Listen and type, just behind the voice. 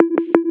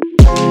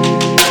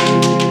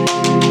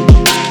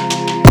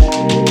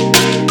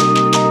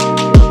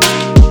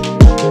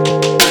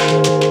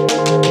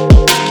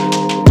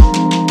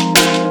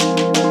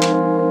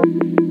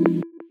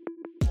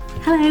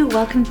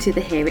welcome to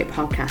the Hear It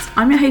podcast.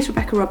 I'm your host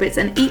Rebecca Roberts,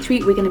 and each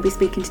week we're going to be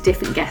speaking to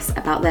different guests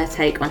about their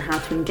take on how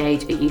to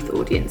engage a youth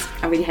audience.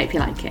 I really hope you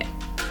like it.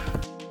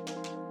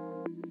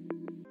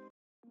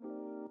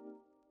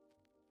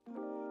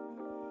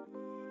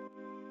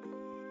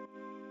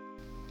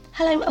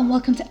 Hello and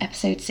welcome to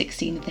episode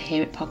 16 of the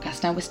Hear It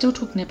podcast. Now we're still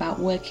talking about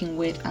working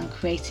with and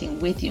creating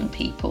with young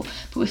people,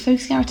 but we're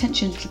focusing our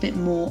attention a little bit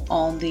more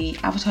on the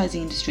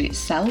advertising industry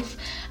itself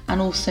and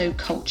also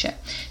culture.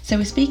 So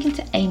we're speaking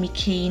to Amy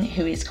Kean,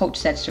 who is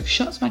culture editor of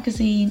Shots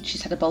magazine.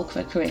 She's had a bulk of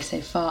her career so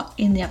far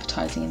in the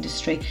advertising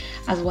industry,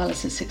 as well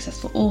as a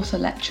successful author,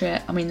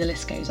 lecturer. I mean, the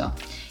list goes on.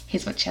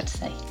 Here's what she had to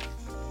say.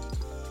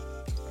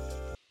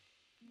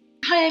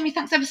 Hi Amy,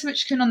 thanks ever so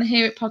much for coming on the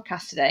Hear It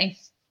podcast today.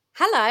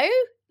 Hello,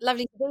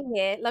 lovely to be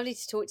here. Lovely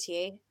to talk to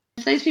you.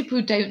 For those people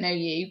who don't know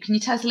you, can you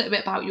tell us a little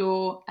bit about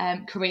your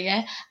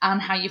career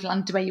and how you've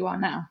landed where you are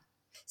now?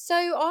 So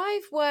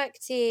I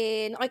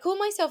call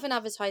myself an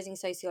advertising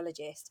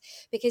sociologist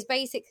because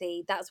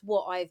basically that's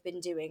what I've been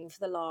doing for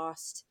the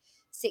last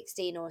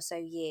 16 or so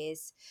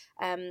years.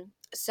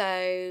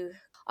 So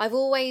I've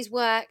always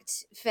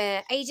worked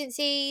for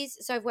agencies.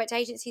 So I've worked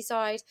agency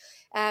side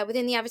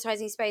within the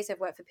advertising space. I've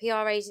worked for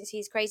PR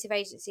agencies, creative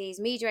agencies,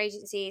 media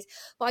agencies,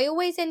 but I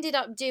always ended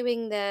up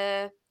doing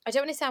I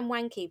don't want to sound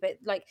wanky, but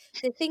like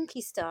the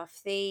thinky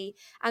stuff, the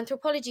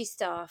anthropology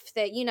stuff,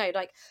 that,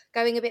 like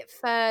going a bit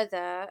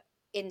further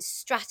in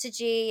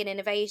strategy and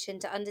innovation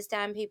to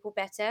understand people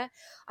better.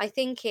 I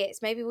think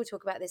maybe we'll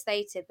talk about this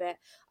later, but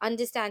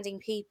understanding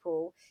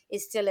people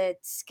is still a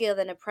skill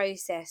and a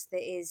process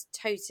that is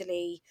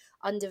totally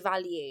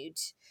undervalued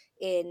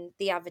in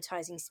the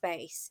advertising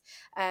space.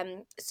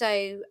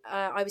 So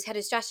I was head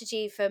of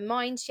strategy for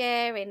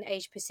Mindshare in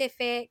Asia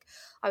Pacific.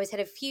 I was head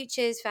of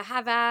futures for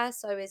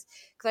Havas. I was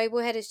global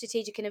head of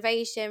strategic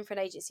innovation for an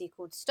agency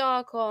called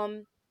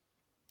Starcom.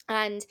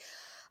 And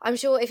I'm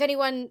sure if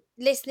anyone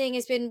listening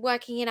has been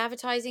working in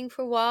advertising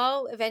for a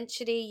while,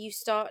 eventually you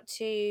start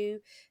to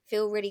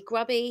feel really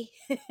grubby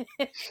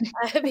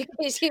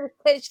because you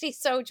essentially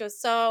sold your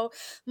soul.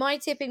 My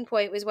tipping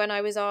point was when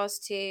I was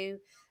asked to,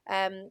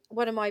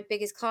 one of my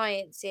biggest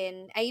clients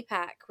in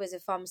APAC was a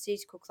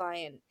pharmaceutical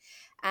client,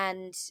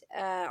 and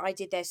I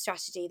did their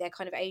strategy, their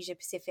kind of Asia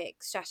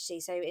Pacific strategy,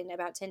 so in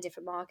about 10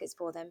 different markets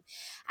for them.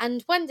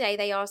 And one day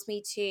they asked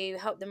me to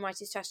help them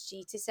write a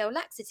strategy to sell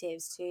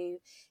laxatives to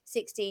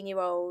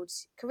 16-year-old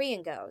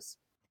Korean girls.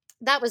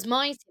 That was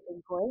my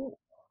tipping point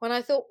when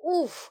I thought,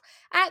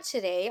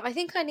 actually, I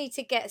think I need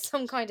to get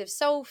some kind of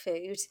soul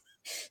food.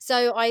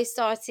 So I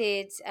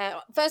started,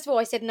 first of all,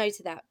 I said no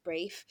to that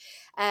brief.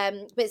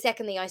 But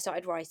secondly, I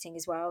started writing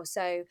as well.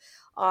 So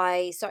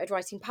I started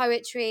writing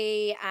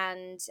poetry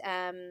and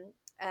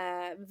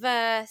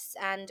verse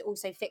and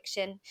also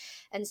fiction.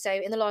 And so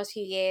in the last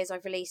few years,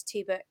 I've released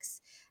 2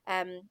 books.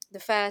 The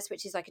first,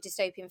 which is like a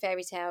dystopian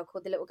fairy tale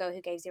called The Little Girl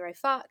Who Gave Zero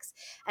Fucks,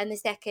 and the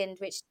second,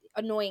 which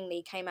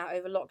annoyingly came out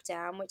over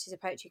lockdown, which is a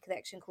poetry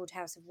collection called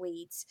House of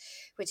Weeds,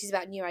 which is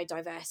about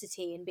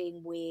neurodiversity and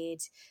being weird,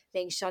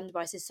 being shunned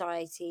by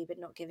society but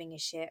not giving a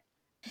shit.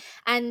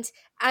 And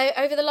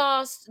over the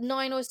last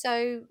 9 or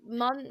so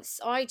months,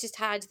 I just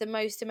had the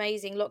most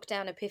amazing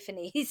lockdown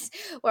epiphanies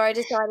where I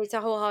decided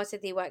to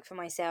wholeheartedly work for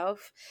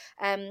myself.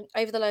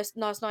 Over the last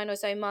 9 or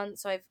so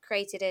months, I've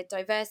created a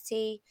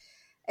diversity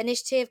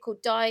initiative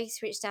called DICE,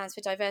 which stands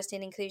for Diversity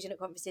and Inclusion at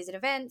Conferences and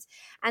Events.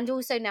 And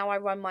also now I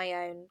run my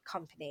own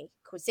company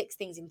called 6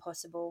 Things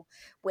Impossible,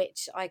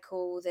 which I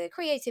call the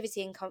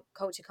Creativity and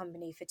Culture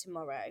Company for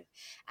Tomorrow.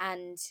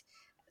 And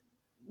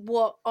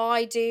what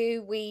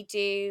we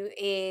do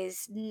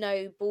is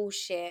no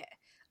bullshit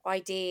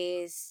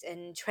ideas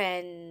and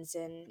trends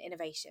and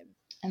innovation.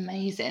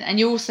 Amazing. And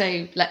you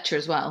also lecture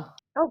as well.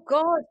 Oh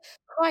God,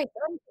 Christ.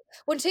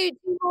 Well, two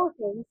more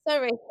things.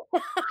 Sorry.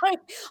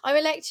 I'm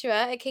a lecturer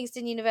at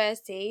Kingston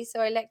University,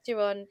 so I lecture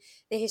on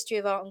the history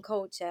of art and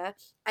culture.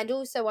 And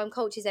also I'm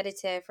cultures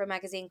editor for a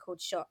magazine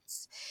called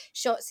Shots.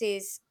 Shots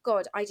is,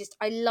 God,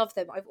 I love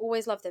them. I've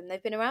always loved them.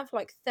 They've been around for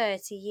like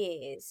 30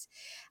 years.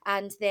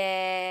 And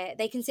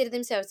they consider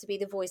themselves to be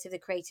the voice of the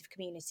creative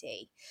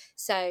community.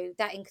 So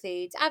that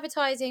includes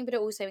advertising, but it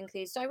also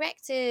includes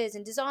directors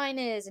and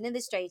designers and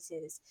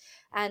illustrators.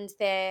 And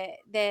they're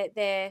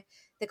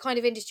the kind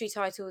of industry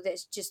title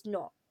that's just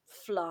not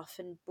fluff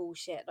and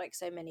bullshit like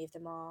so many of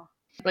them are.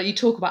 Like you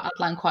talk about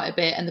Adlan quite a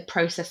bit and the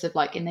process of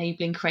like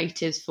enabling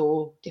creatives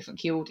for different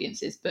key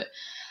audiences, but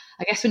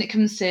I guess when it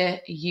comes to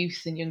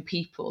youth and young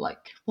people, like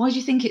why do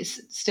you think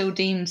it's still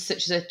deemed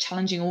such a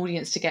challenging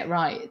audience to get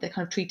right? They're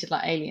kind of treated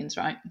like aliens,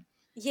 right?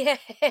 Yeah.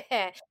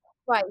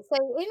 Right.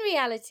 So in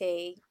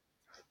reality,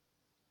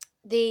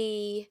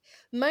 the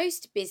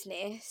most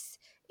business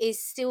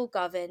is still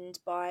governed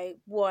by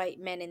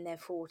white men in their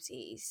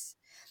 40s.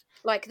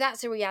 Like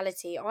that's a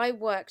reality. I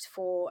worked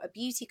for a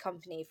beauty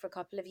company for a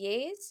couple of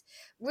years,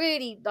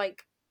 really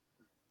like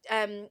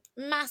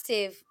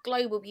massive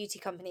global beauty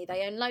company.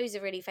 They own loads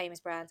of really famous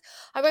brands.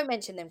 I won't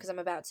mention them because I'm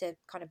about to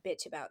kind of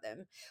bitch about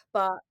them,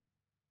 but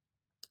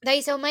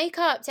They sell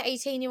makeup to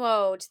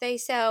 18-year-olds. They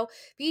sell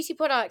beauty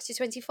products to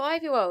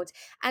 25-year-olds.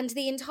 And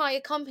the entire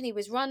company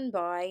was run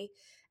by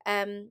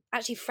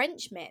actually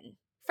Frenchmen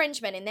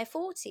in their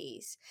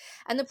 40s.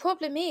 And the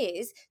problem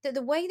is that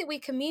the way that we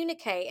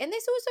communicate, and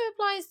this also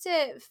applies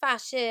to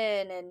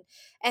fashion and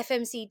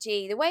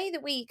FMCG, the way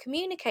that we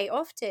communicate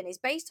often is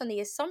based on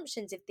the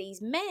assumptions of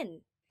these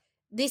men.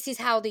 This is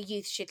how the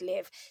youth should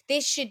live.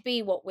 This should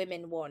be what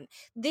women want.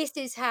 This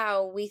is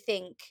how we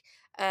think,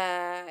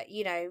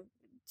 you know,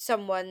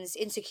 someone's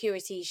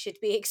insecurity should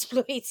be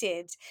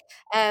exploited.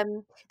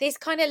 This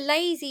kind of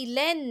lazy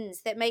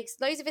lens that makes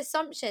loads of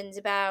assumptions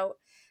about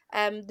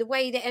the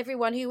way that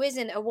everyone who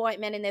isn't a white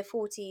man in their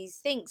 40s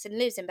thinks and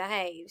lives and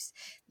behaves.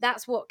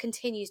 That's what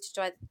continues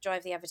to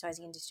drive the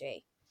advertising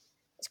industry.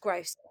 It's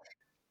gross.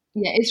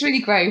 Yeah, it's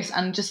really gross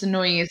and just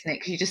annoying, isn't it?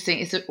 Because you just think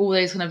it's all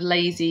those kind of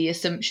lazy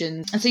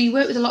assumptions. And so you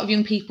work with a lot of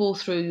young people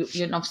through,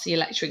 obviously your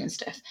lecturing and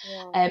stuff.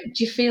 Yeah.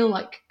 Do you feel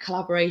like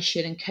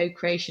collaboration and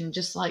co-creation,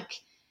 just like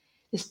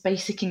this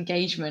basic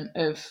engagement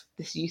of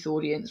this youth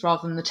audience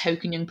rather than the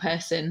token young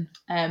person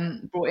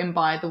brought in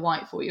by the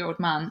white 40-year-old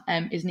man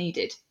is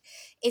needed?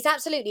 It's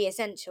absolutely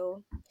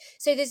essential.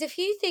 So there's a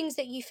few things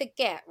that you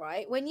forget,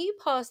 right? When you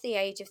pass the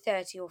age of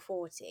 30 or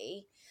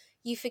 40,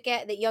 you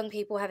forget that young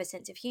people have a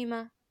sense of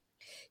humor.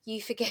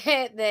 You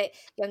forget that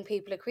young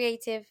people are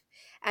creative,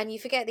 and you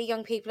forget that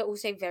young people are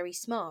also very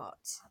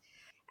smart.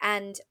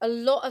 And a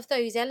lot of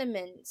those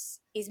elements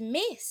is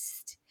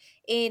missed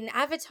in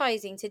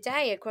advertising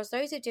today across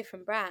loads of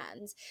different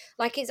brands.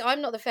 Like,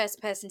 I'm not the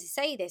first person to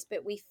say this,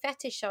 but we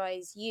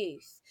fetishize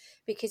youth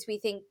because we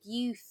think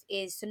youth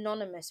is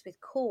synonymous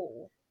with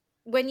cool.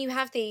 When you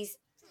have these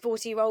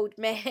 40-year-old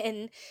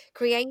men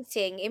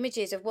creating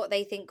images of what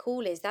they think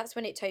cool is, that's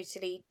when it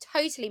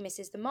totally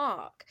misses the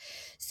mark.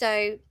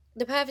 So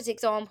the perfect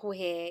example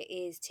here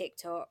is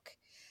TikTok.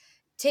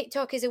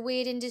 TikTok is a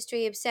weird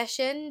industry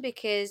obsession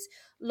because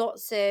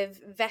lots of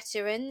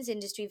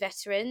industry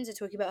veterans, are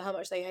talking about how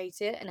much they hate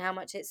it and how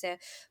much it's a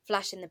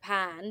flash in the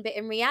pan. But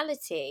in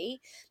reality,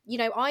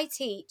 I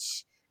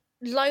teach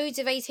loads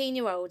of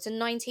 18-year-olds and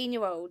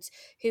 19-year-olds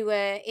who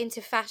are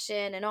into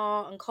fashion and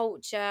art and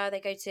culture.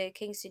 They go to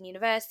Kingston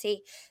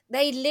University.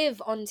 They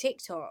live on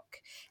TikTok.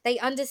 They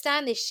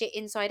understand this shit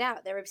inside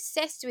out. They're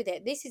obsessed with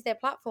it. This is their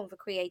platform for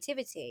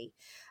creativity.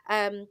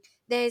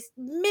 There's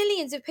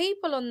millions of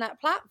people on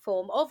that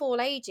platform of all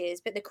ages,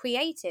 but the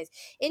creators,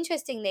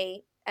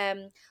 interestingly,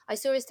 I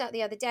saw a stat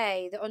the other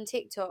day that on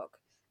TikTok,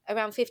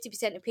 around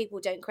 50% of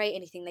people don't create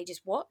anything, they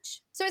just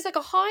watch. So it's like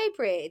a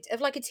hybrid of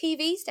like a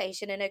TV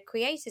station and a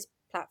creators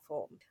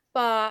platform.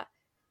 But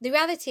the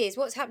reality is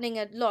what's happening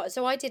a lot.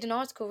 So I did an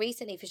article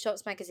recently for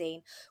Shots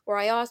Magazine where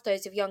I asked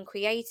those of young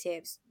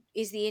creatives,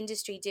 is the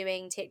industry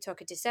doing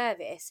TikTok a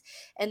disservice?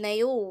 And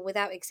they all,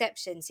 without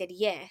exception, said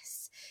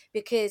yes,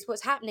 because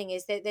what's happening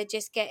is that they're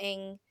just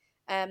getting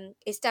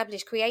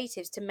established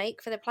creatives to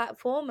make for the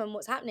platform, and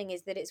what's happening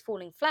is that it's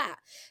falling flat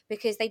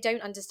because they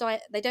don't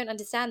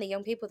understand the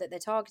young people that they're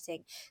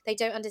targeting. They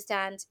don't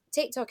understand.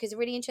 TikTok is a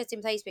really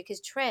interesting place because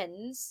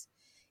trends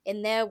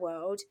in their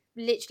world,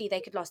 literally,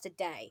 they could last a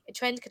day. A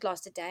trend could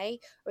last a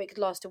day, or it could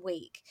last a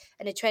week,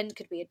 and a trend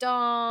could be a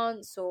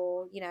dance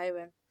or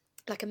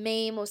like a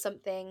meme or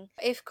something.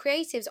 If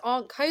creatives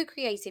aren't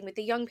co-creating with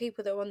the young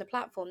people that are on the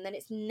platform, then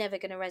it's never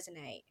going to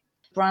resonate.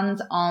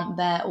 Brands aren't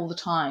there all the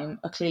time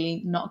are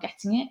clearly not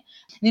getting it.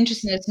 And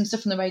interesting, there's some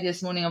stuff on the radio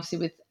this morning, obviously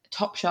with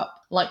Topshop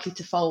likely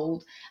to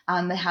fold,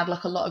 and they had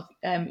like a lot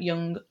of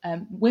young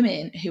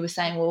women who were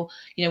saying, well,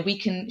 we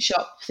can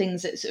shop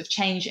things that sort of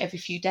change every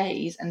few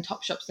days, and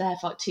Topshop's there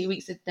for like 2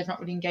 weeks. They've not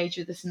really engaged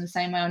with us in the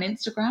same way on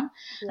Instagram.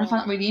 Yeah. And I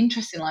find that really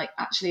interesting. Like,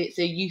 actually, it's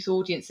a youth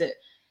audience that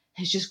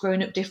has just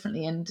grown up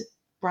differently, and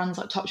brands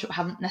like Topshop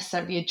haven't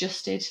necessarily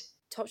adjusted.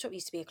 Topshop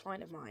used to be a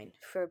client of mine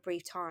for a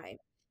brief time.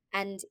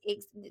 And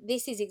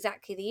this is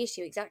exactly the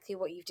issue, exactly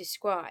what you've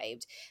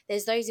described.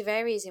 There's loads of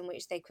areas in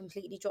which they've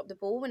completely dropped the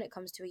ball when it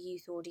comes to a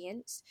youth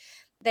audience.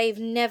 They've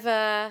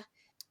never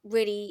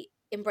really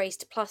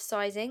embraced plus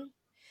sizing,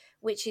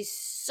 which is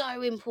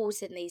so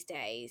important these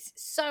days.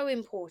 So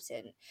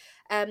important.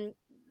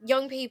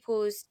 Young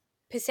people's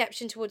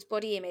perception towards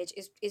body image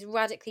is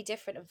radically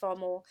different and far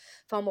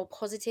more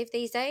positive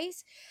these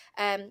days.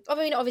 I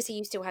mean, obviously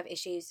you still have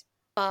issues,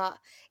 but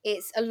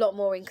it's a lot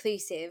more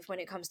inclusive when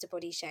it comes to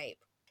body shape.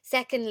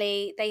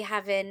 Secondly,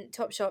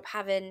 Topshop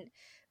haven't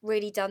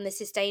really done the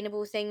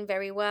sustainable thing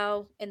very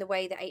well in the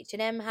way that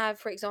H&M have,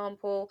 for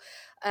example.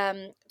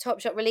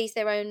 Topshop released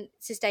their own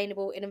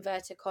sustainable, in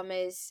inverted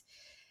commas,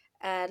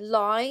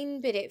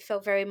 line, but it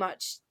felt very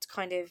much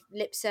kind of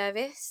lip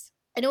service.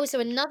 And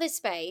also another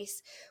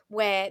space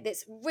where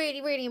that's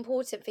really, really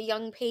important for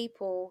young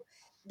people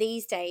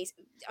these days,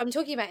 I'm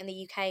talking about in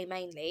the UK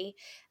mainly,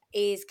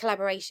 is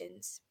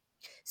collaborations.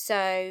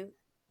 So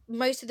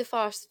most of the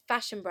fast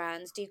fashion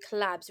brands do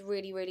collabs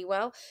really, really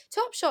well.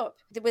 Topshop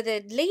were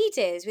the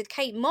leaders with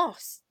Kate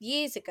Moss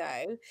years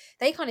ago.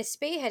 They kind of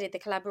spearheaded the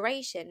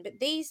collaboration. But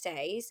these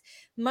days,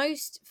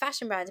 most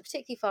fashion brands,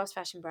 particularly fast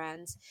fashion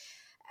brands,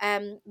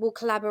 will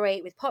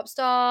collaborate with pop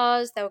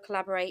stars, they'll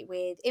collaborate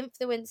with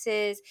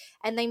influencers,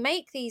 and they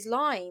make these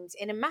lines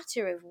in a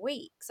matter of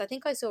weeks. I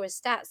think I saw a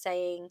stat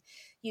saying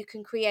you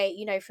can create,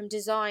 from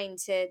design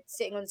to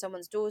sitting on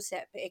someone's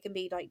doorstep, it can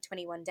be like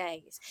 21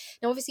 days.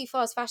 Now, obviously,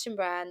 fast fashion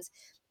brands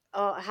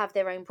have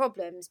their own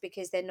problems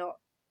because they're not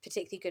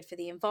particularly good for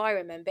the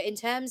environment. But in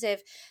terms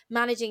of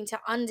managing to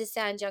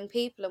understand young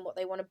people and what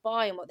they want to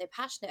buy and what they're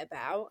passionate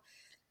about,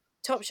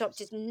 Topshop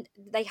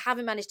they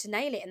haven't managed to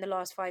nail it in the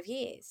last 5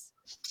 years.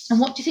 And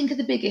what do you think are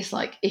the biggest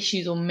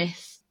issues or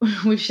myths?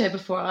 We've shared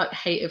before, I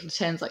hate of the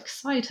terms like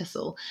side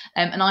hustle,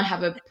 and I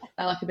have a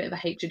bit of a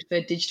hatred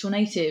for digital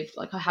native.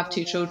 I have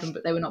 2 children,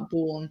 but they were not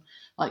born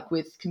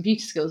with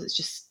computer skills. It's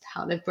just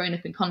how they've grown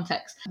up in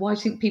context. Why do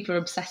you think people are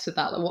obsessed with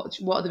that?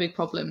 What are the big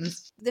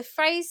problems? The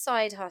phrase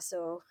side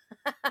hustle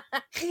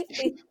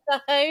is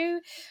so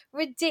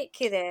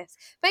ridiculous.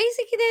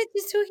 Basically, they're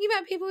just talking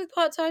about people with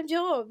part-time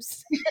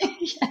jobs.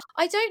 Yeah.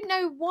 I don't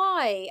know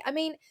why. I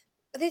mean,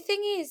 the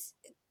thing is,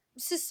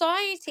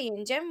 society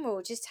in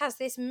general just has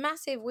this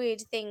massive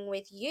weird thing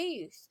with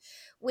youth.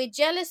 We're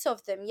jealous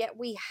of them, yet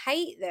we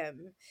hate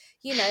them.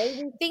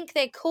 We think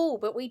they're cool,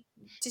 but we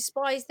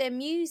despise their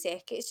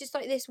music. It's just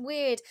like this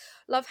weird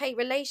love-hate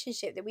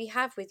relationship that we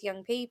have with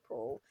young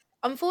people.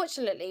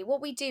 Unfortunately,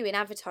 what we do in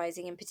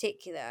advertising in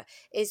particular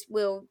is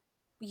we'll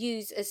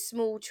use a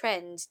small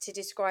trend to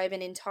describe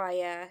an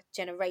entire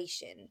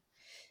generation.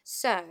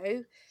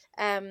 So,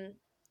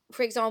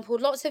 for example,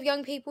 lots of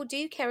young people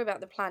do care about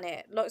the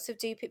planet. Lots of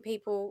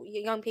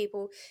young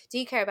people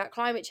do care about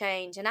climate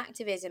change and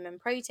activism and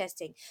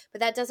protesting. But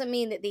that doesn't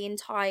mean that the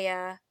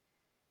entire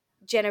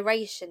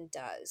generation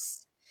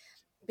does.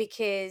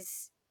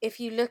 Because if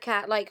you look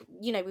at,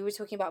 we were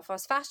talking about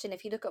fast fashion.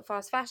 If you look at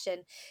fast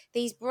fashion,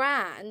 these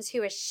brands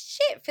who are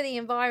shit for the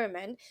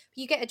environment,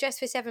 you get a dress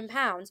for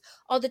 £7,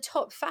 are the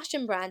top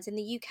fashion brands in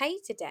the UK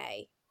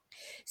today.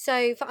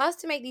 So for us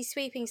to make these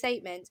sweeping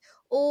statements,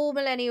 all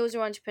millennials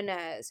are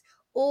entrepreneurs,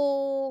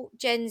 all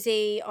Gen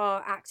Z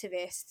are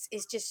activists,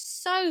 is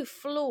just so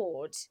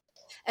flawed.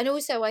 And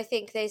also, I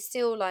think there's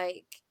still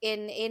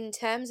in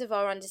terms of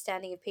our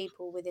understanding of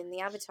people within the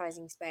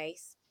advertising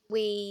space,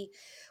 we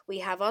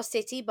have our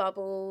city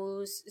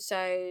bubbles.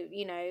 So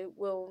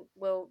we'll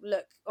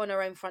look on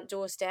our own front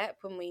doorstep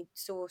when we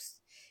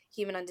source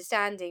human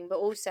understanding, but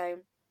also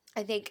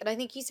I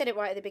think you said it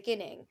right at the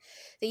beginning.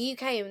 The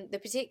UK in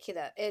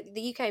particular,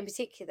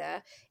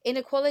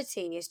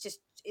 inequality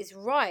is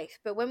rife.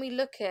 But when we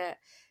look at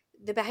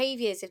the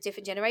behaviours of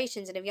different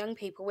generations and of young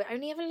people, we're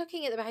only ever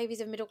looking at the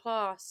behaviours of middle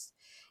class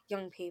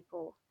young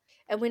people,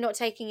 and we're not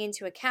taking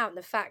into account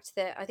the fact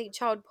that I think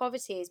child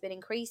poverty has been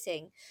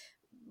increasing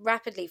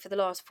rapidly for the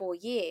last 4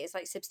 years,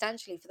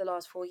 substantially for the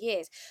last 4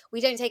 years. We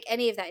don't take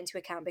any of that into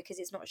account because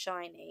it's not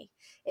shiny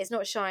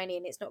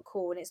and it's not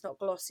cool and it's not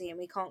glossy, and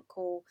we can't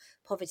call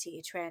poverty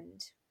a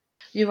trend.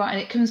 You're right,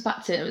 and it comes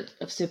back to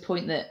obviously a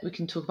point that we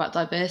can talk about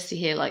diversity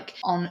here.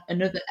 On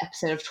another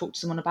episode, I've talked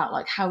to someone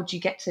about how do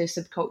you get to those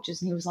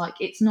subcultures, and he was like,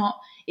 it's not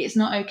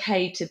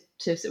okay to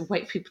sort of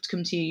wait for people to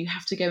come to you. You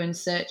have to go and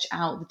search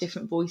out the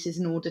different voices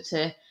in order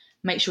to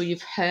make sure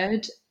you've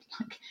heard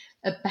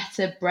a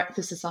better breadth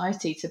of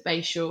society to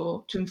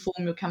inform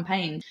your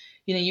campaign.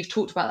 You've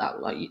talked about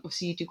that.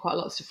 Obviously, you do quite a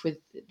lot of stuff with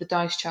the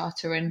DICE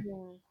Charter and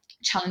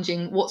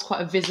challenging what's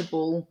quite a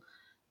visible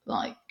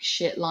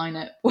shit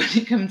lineup when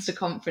it comes to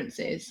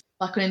conferences.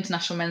 On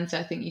International Men's Day,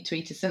 I think you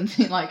tweeted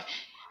something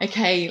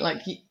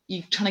okay,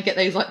 you're trying to get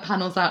those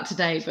panels out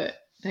today, but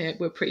they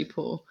were pretty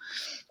poor.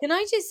 Can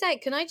I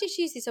just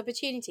use this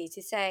opportunity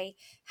to say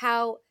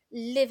how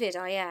livid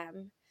I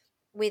am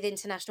with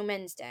International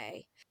Men's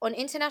Day? On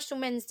International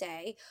Men's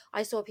Day,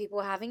 I saw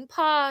people having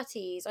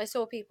parties, I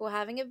saw people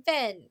having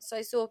events,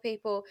 I saw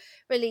people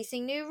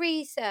releasing new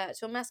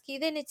research on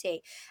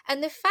masculinity.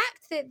 And the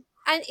fact that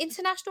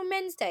International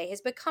Men's Day has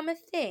become a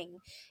thing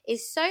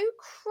is so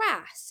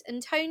crass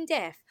and tone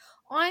deaf.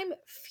 I'm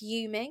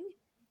fuming.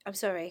 I'm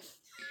sorry.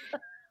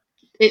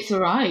 It's all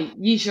right.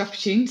 Use your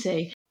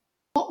opportunity.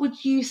 What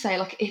would you say,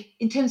 if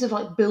in terms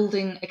of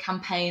building a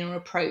campaign or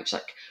approach,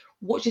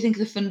 what do you think are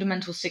the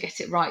fundamentals to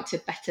get it right to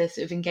better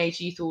sort of engage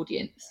youth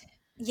audience?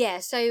 Yeah,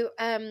 so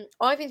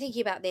I've been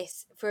thinking about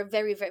this for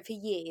for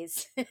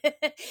years,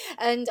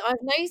 and I've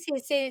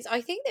noticed since I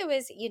think there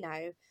was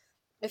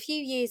a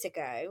few years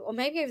ago, or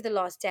maybe over the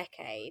last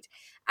decade,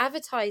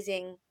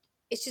 advertising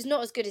it's just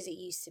not as good as it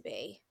used to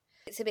be.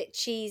 It's a bit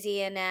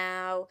cheesier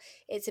now.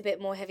 It's a bit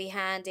more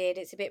heavy-handed.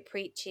 It's a bit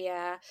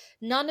preachier.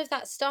 None of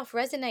that stuff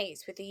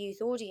resonates with the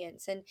youth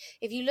audience. And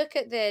if you look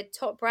at the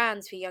top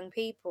brands for young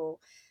people,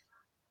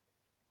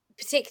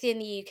 particularly in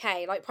the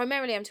UK,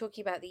 primarily I'm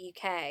talking about the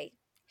UK,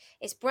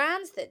 it's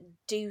brands that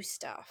do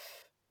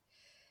stuff.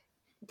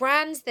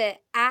 Brands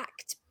that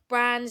act,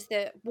 brands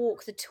that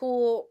walk the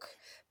talk,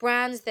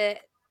 brands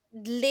that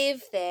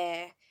live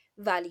their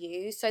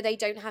values so they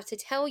don't have to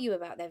tell you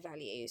about their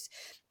values.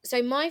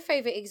 So my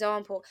favourite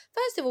example,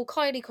 first of all,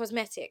 Kylie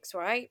Cosmetics,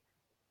 right?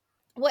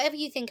 Whatever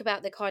you think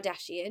about the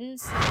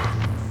Kardashians,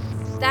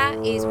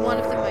 that is one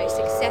of the most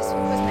successful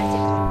cosmetic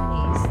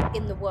companies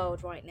in the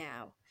world right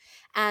now.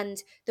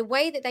 And the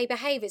way that they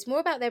behave, it's more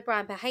about their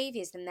brand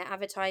behaviors than their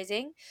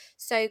advertising.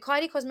 So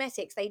Kylie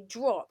Cosmetics, they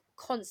drop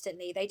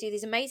constantly. They do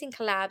these amazing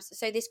collabs.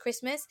 So this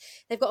Christmas,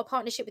 they've got a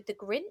partnership with the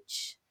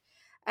Grinch.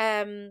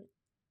 Um,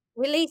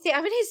 Released it.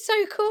 I mean, it's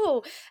so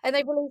cool. And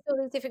they released all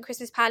these different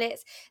Christmas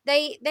palettes.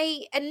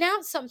 They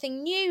announce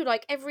something new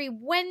like every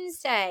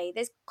Wednesday.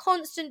 There's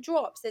constant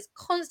drops. There's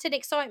constant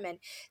excitement.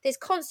 There's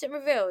constant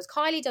reveals.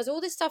 Kylie does all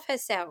this stuff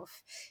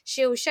herself.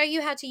 She'll show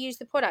you how to use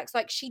the products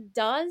like she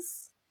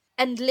does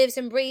and lives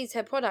and breathes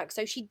her products.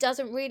 So she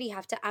doesn't really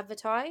have to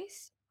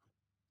advertise.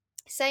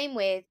 Same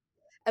with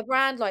a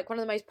brand like one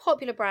of the most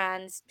popular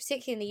brands,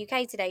 particularly in the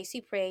UK today,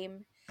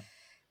 Supreme.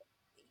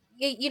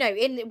 You know,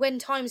 in when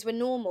times were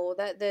normal,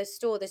 that the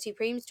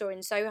Supreme store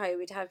in Soho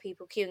would have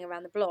people queuing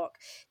around the block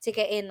to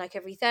get in like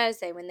every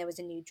Thursday when there was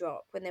a new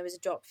drop, when there was a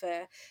drop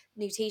for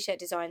new t-shirt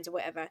designs or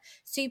whatever.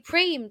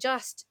 Supreme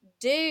just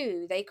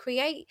do. They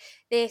create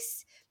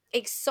this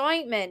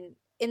excitement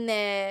in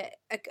their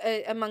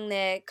among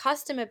their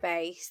customer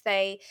base.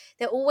 They're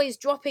always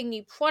dropping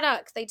new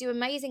products. They do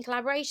amazing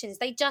collaborations.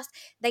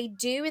 They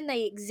do, and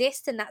they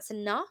exist, and that's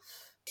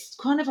enough. It's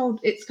kind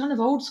of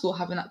old school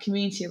having that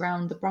community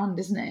around the brand,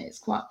 isn't it? It's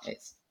clever.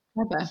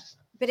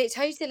 But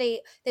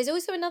there's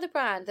also another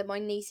brand that my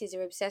nieces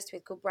are obsessed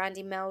with called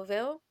Brandy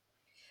Melville.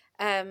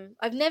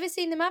 I've never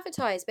seen them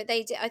advertised, but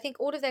I think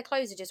all of their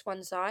clothes are just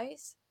one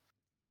size.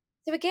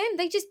 So again,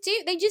 they just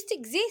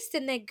exist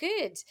and they're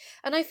good.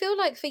 And I feel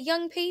like for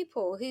young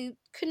people who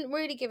couldn't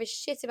really give a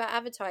shit about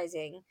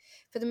advertising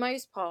for the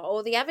most part,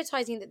 or the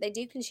advertising that they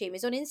do consume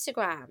is on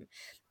Instagram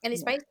and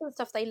it's based on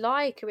stuff they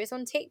like, or it's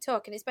on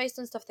TikTok and it's based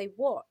on stuff they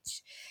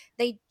watch.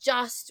 They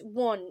just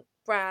want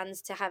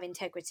brands to have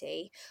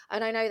integrity.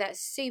 And I know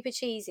that's super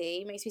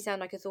cheesy, makes me sound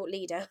like a thought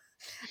leader.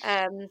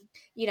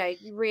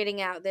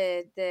 Reeling out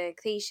the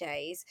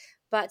cliches,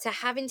 but to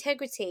have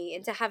integrity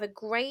and to have a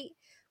great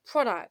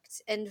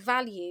product and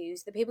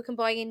values that people can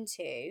buy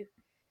into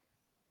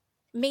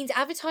means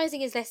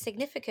advertising is less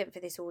significant for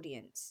this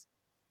audience.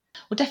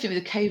 Well, definitely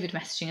with the COVID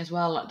messaging as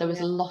well. Like there was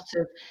a lot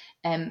of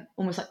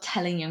almost like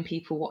telling young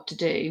people what to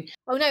do.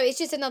 Oh no, it's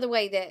just another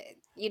way that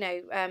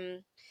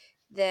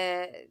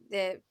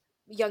the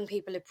young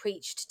people are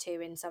preached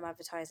to in some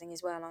advertising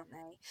as well, aren't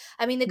they?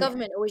 I mean, the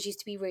government always used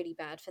to be really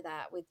bad for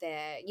that with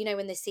their,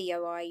 when the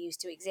COI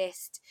used to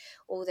exist,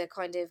 all the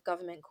kind of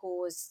government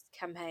cause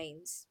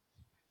campaigns.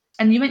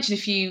 And you mentioned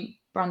a few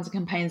brands and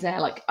campaigns there.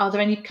 Like, are there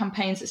any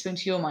campaigns that spring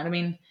to your mind? I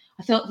mean,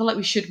 I feel like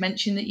we should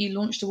mention that you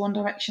launched a One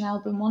Direction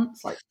album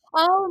once. Like,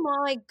 oh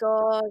my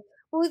god!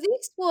 Well,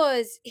 this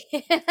was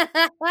it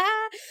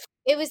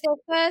was their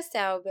first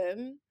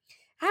album.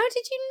 How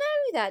did you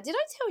know that? Did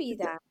I tell you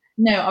that?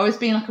 No, I was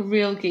being like a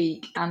real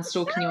geek and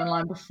stalking you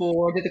online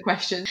before I did the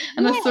question,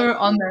 and I saw it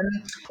on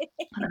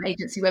an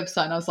agency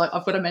website, and I was like,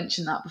 I've got to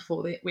mention that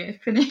before we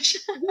finish.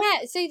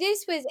 Yeah. So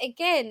this was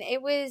again.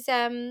 It was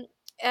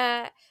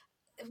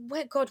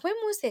God, when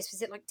was this?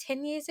 Was it like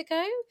 10 years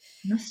ago?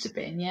 Must have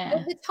been, yeah.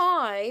 At the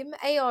time,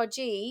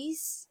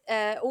 ARGs,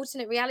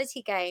 alternate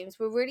reality games,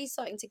 were really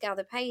starting to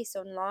gather pace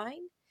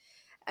online.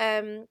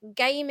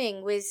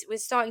 Gaming was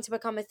starting to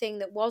become a thing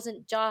that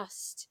wasn't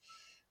just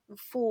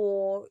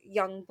for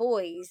young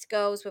boys.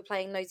 Girls were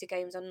playing loads of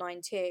games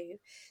online too.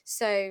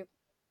 So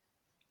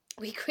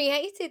we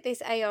created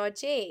this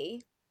ARG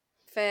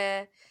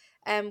for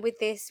with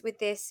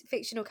this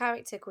fictional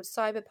character called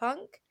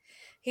Cyberpunk,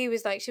 she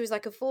was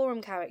like a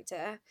forum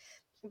character.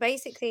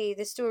 Basically,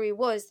 the story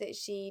was that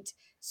she'd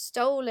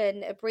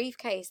stolen a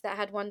briefcase that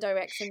had One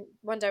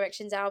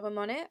Direction's album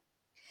on it,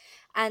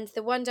 and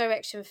the One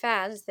Direction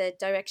fans, the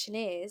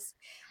Directioneers,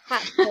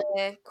 had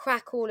to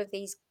crack all of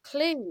these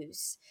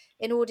clues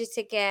in order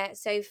to get.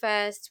 So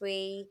first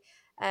we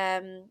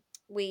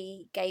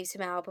gave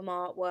some album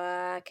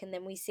artwork, and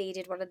then we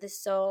seeded one of the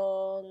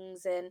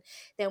songs, and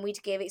then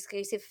we'd give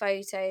exclusive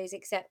photos,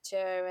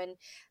 etc.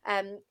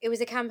 And it was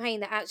a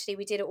campaign that actually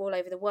we did it all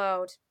over the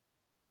world,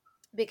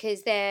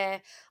 because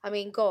their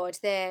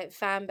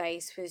fan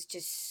base was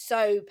just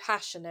so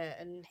passionate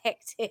and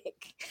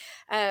hectic.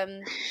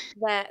 And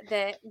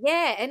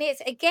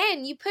it's,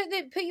 again, you put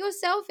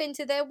yourself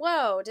into their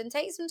world and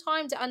take some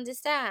time to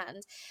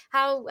understand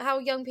how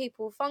young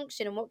people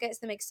function and what gets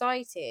them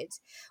excited.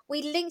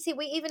 We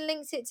even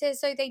linked it to,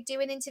 so they do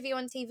an interview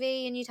on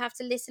TV and you'd have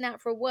to listen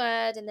out for a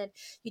word, and then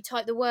you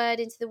type the word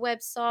into the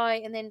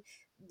website, and then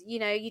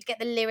you'd get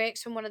the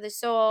lyrics from one of the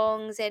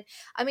songs. And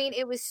I mean,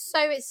 it's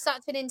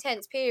such an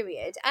intense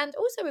period, and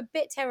also a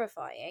bit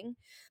terrifying.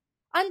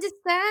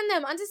 Understand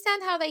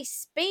how they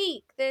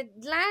speak, the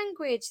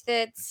language,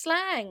 the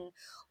slang,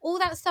 all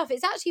that stuff.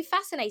 It's actually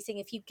fascinating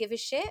if you give a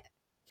shit.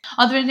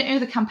 Are there any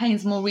other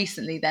campaigns more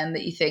recently then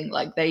that you think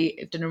like they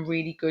have done a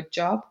really good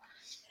job?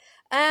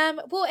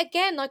 Well,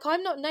 again, like,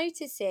 I'm not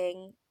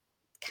noticing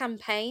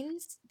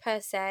campaigns per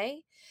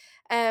se.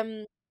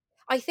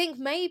 I think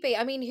maybe,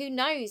 I mean, who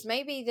knows?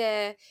 Maybe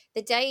the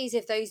days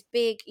of those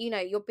big,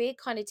 your big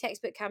kind of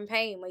textbook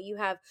campaign where you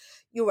have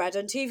your ad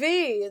on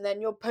TV and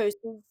then your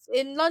posters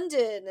in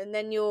London and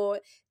then your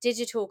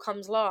digital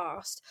comes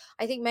last.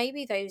 I think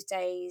maybe those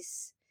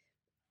days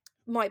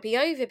might be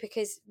over,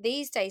 because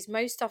these days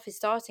most stuff is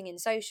starting in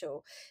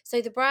social. So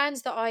the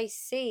brands that I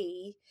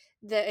see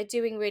that are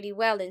doing really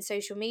well in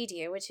social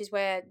media, which is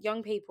where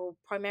young people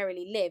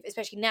primarily live,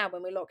 especially now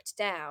when we're locked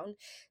down,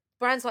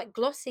 brands like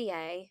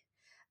Glossier,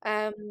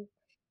 um,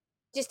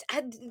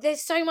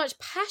 there's so much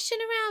passion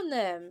around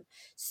them,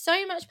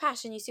 so much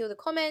passion. You see all the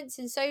comments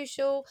in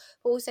social,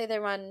 but also they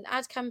run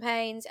ad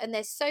campaigns and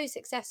they're so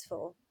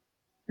successful.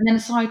 And then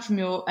aside from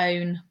your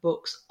own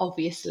books,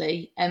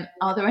 obviously,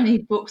 are there any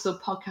books or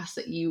podcasts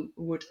that you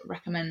would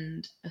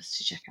recommend us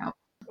to check out?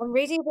 I'm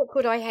reading a book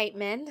called I Hate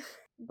Men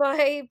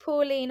by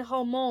Pauline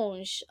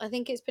Harmange. I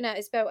think it's pronounced,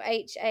 it's spelled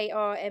Harmange.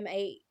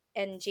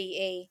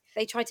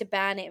 They tried to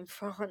ban it in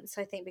France,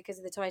 I think, because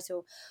of the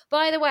title.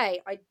 By the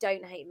way, I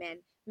don't hate men.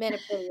 Men are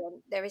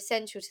brilliant. They're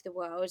essential to the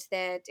world.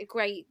 They're a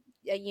great,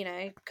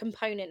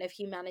 component of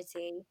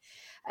humanity.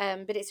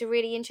 But it's a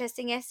really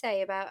interesting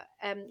essay about,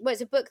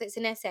 it's a book that's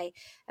an essay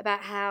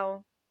about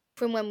how,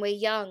 from when we're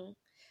young,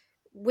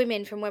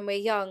 from when we're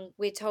young,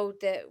 we're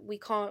told that we're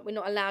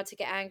not allowed to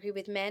get angry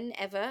with men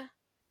ever.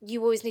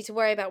 You always need to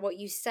worry about what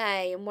you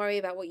say and worry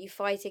about what you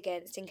fight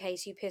against in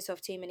case you piss off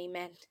too many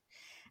men.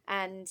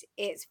 And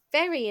it's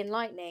very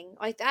enlightening.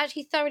 I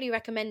actually thoroughly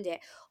recommend it.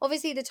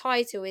 Obviously the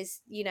title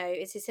is,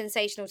 it's a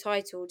sensational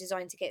title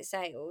designed to get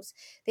sales.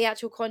 The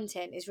actual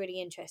content is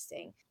really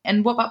interesting.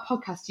 And what about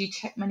podcasts? Do you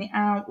check many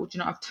out, or do you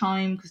not have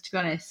time? Because to be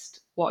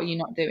honest, what are you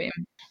not doing?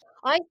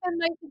 I spend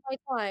most of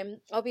my time,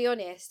 I'll be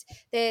honest,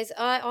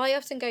 I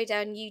often go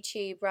down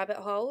YouTube rabbit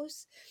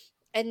holes,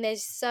 and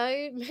there's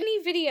so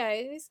many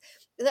videos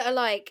that are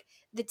like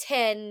the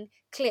 10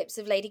 clips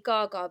of Lady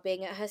Gaga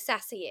being at her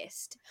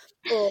sassiest,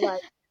 or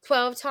like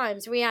 12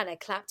 times Rihanna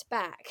clapped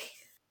back.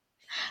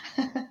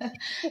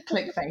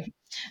 Clickbait.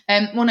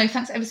 Well, no,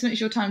 thanks ever so much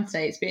for your time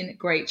today. It's been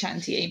great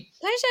chatting to you.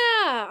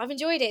 Pleasure. I've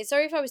enjoyed it.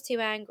 Sorry if I was too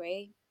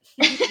angry.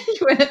 You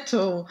weren't at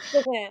all.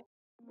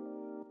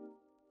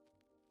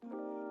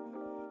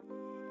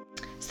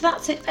 So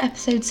that's it for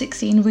episode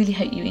 16. Really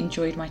hope you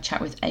enjoyed my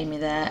chat with Amy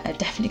there.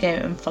 Definitely go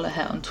and follow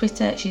her on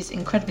Twitter. She's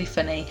incredibly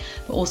funny,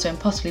 but also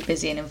impossibly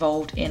busy and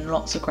involved in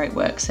lots of great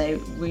work, so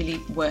really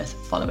worth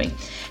following.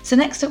 So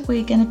next up,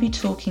 we're going to be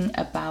talking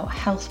about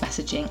health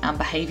messaging and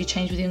behaviour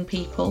change with young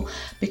people,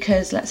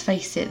 because let's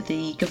face it,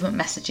 the government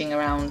messaging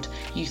around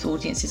youth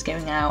audiences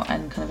going out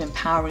and kind of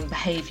empowering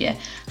behaviour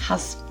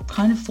has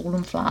kind of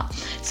fallen flat.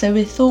 So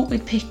we thought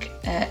we'd pick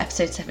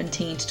episode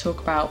 17 to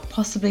talk about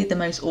possibly the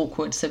most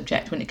awkward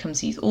subject when it comes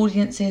to youth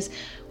audiences,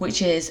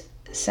 which is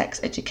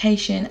sex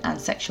education and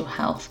sexual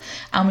health.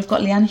 And we've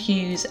got Leanne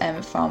Hughes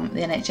from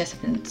the NHS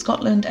up in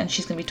Scotland, and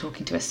she's going to be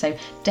talking to us, so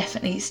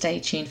definitely stay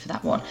tuned for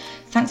that one.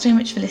 Thanks very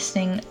much for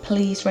listening.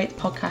 Please rate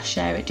the podcast,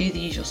 share it, do the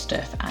usual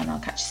stuff, and I'll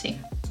catch you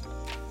soon.